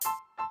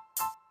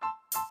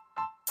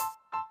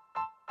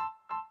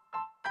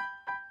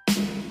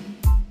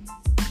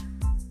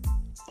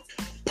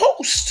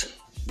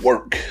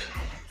work,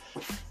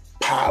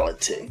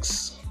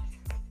 politics.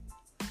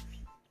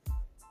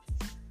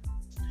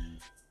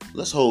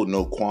 Let's hold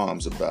no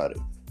qualms about it.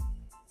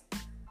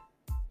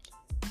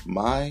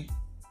 My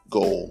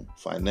goal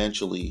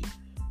financially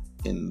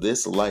in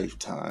this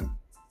lifetime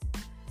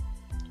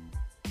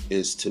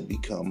is to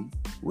become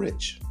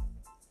rich.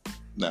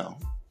 Now,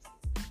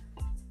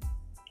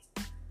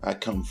 I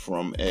come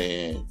from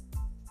a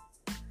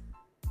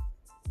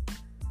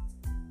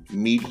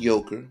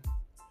mediocre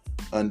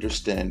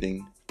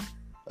understanding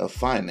of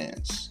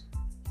finance,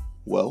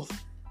 wealth,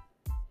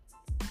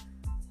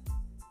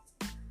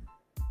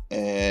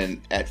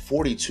 and at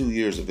 42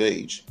 years of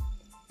age,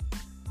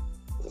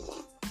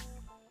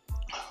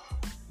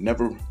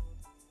 never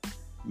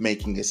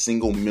making a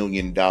single $1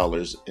 million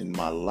in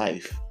my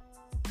life,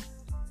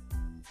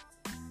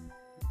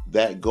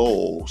 that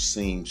goal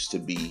seems to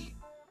be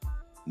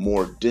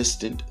more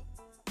distant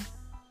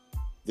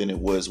than it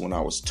was when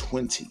I was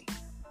 20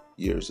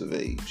 years of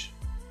age.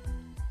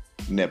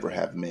 Never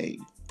have made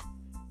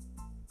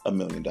 $1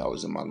 million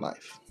in my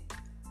life.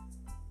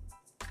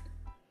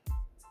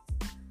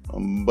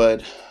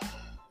 But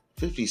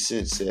 50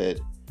 Cent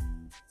said,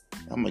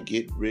 I'm going to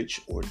get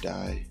rich or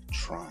die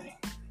trying.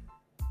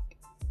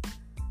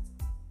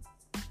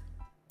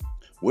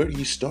 Where do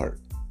you start?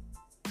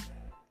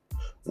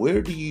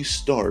 Where do you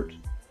start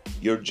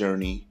your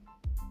journey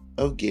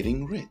of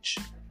getting rich?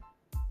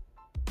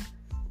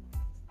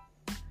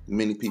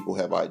 Many people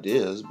have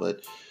ideas,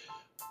 but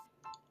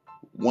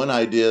one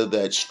idea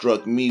that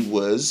struck me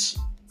was,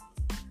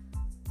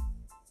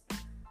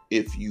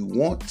 if you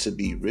want to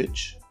be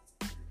rich,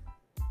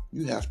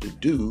 you have to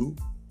do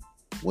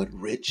what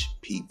rich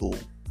people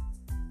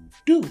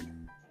do.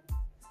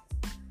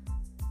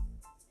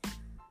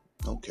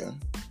 Okay.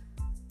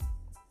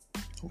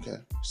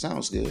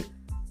 Sounds good.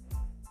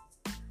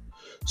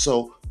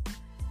 So,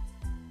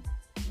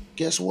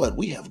 guess what?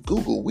 We have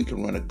Google. We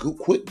can run a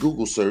quick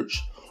Google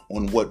search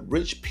on what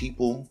rich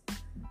people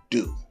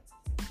do.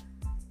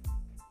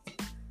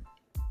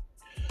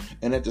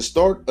 And at the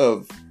start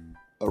of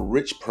a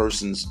rich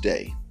person's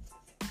day,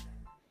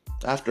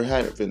 after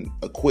having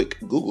a quick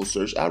Google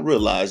search, I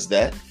realized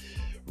that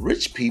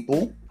rich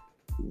people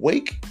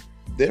wake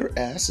their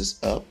asses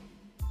up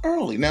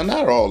early. Now,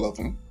 not all of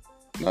them,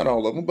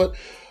 but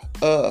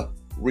a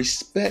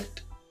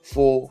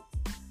respectful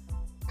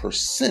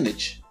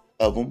percentage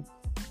of them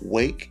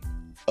wake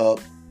up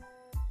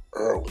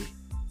early.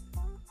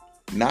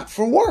 Not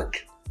for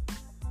work.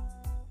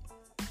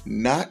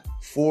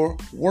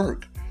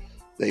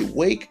 They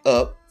wake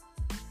up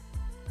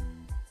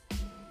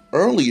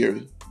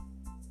earlier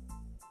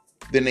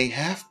than they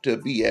have to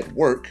be at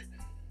work,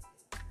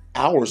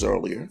 hours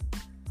earlier,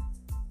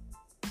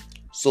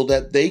 so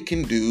that they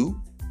can do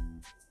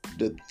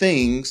the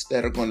things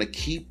that are going to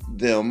keep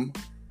them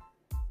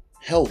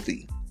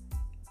healthy,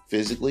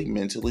 physically,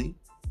 mentally,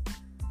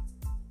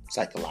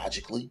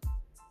 psychologically.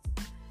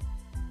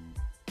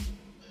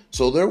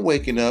 So they're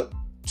waking up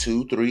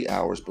 2-3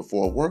 hours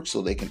before work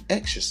so they can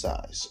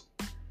exercise,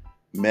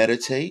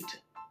 meditate,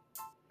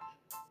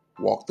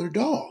 walk their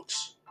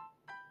dogs,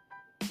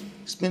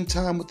 spend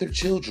time with their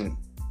children,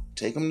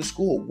 take them to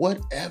school,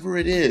 whatever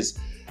it is,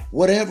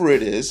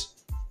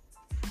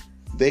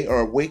 they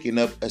are waking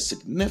up a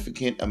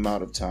significant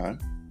amount of time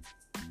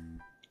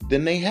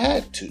than they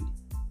had to.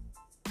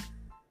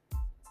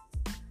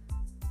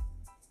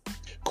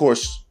 Of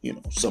course,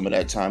 some of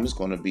that time is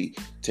going to be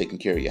taking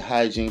care of your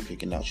hygiene,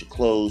 picking out your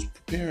clothes,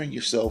 preparing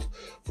yourself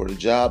for the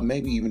job,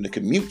 maybe even the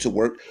commute to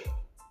work.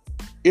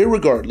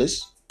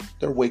 Irregardless,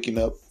 they're waking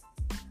up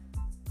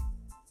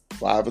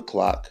 5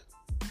 o'clock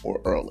or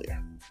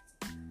earlier.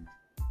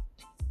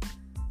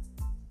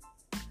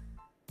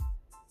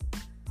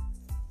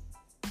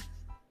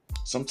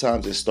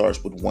 Sometimes it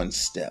starts with one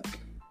step.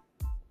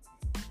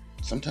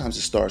 Sometimes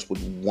it starts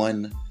with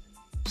one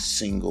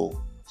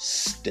single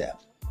step.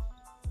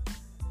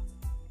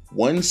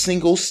 One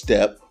single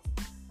step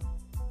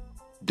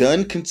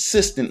done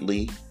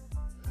consistently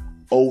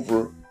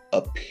over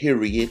a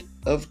period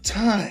of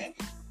time.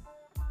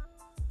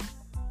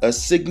 A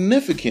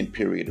significant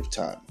period of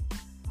time.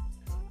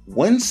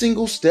 One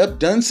single step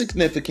done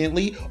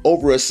significantly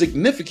over a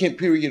significant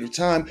period of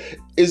time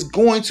is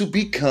going to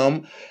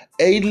become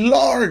a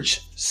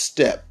large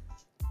step.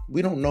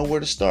 We don't know where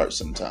to start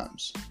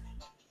sometimes.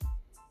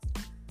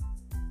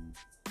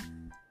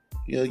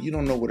 You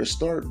don't know where to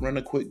start. Run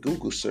a quick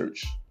Google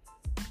search.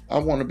 I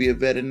want to be a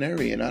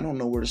veterinarian. I don't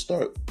know where to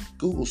start.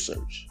 Google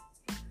search.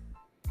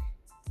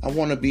 I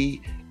want to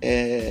be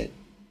an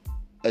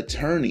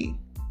attorney,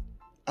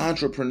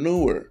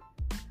 entrepreneur,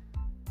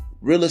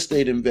 real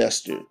estate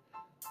investor,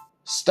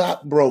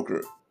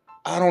 stockbroker.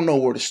 I don't know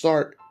where to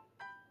start.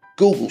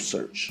 Google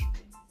search.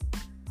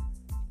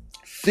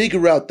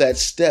 Figure out that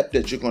step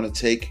that you're going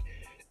to take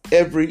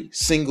every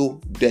single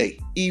day,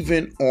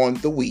 even on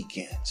the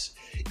weekends,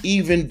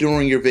 even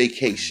during your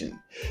vacation.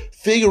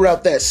 Figure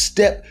out that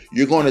step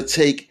you're going to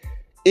take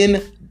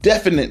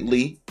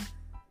indefinitely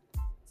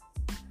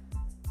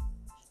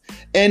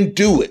and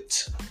do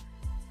it.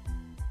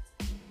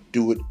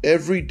 Do it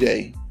every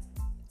day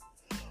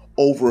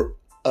over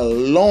a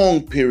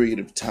long period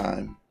of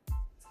time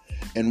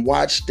and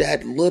watch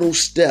that little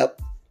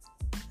step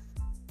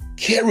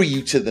carry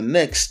you to the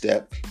next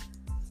step.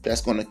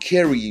 That's going to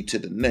carry you to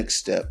the next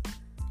step.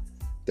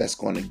 That's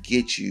going to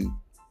get you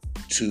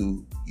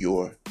to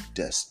your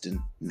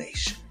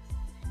destination.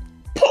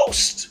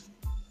 Post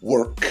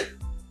work.